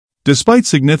Despite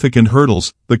significant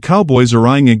hurdles, the Cowboys are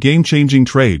eyeing a game-changing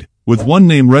trade, with one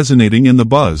name resonating in the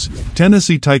buzz: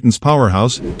 Tennessee Titans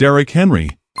powerhouse, Derrick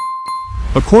Henry.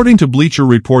 According to Bleacher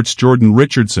Report's Jordan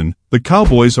Richardson, the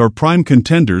Cowboys are prime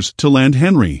contenders to land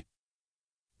Henry.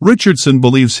 Richardson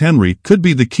believes Henry could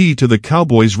be the key to the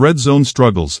Cowboys' red zone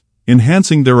struggles,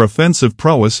 enhancing their offensive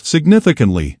prowess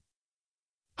significantly.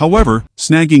 However,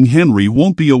 snagging Henry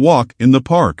won't be a walk in the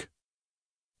park.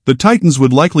 The Titans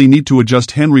would likely need to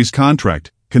adjust Henry's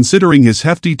contract, considering his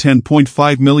hefty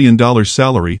 $10.5 million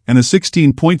salary and a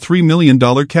 $16.3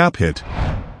 million cap hit.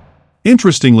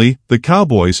 Interestingly, the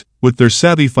Cowboys, with their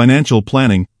savvy financial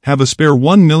planning, have a spare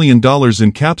 $1 million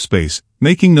in cap space,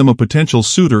 making them a potential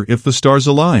suitor if the stars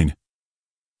align.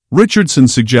 Richardson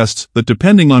suggests that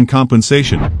depending on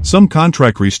compensation, some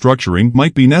contract restructuring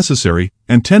might be necessary,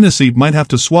 and Tennessee might have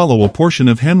to swallow a portion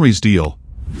of Henry's deal.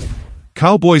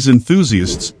 Cowboys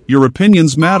enthusiasts, your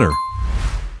opinions matter.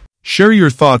 Share your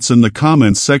thoughts in the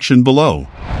comments section below.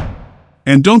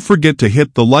 And don't forget to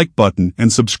hit the like button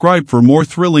and subscribe for more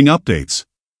thrilling updates.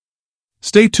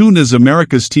 Stay tuned as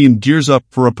America's team gears up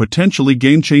for a potentially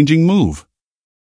game-changing move.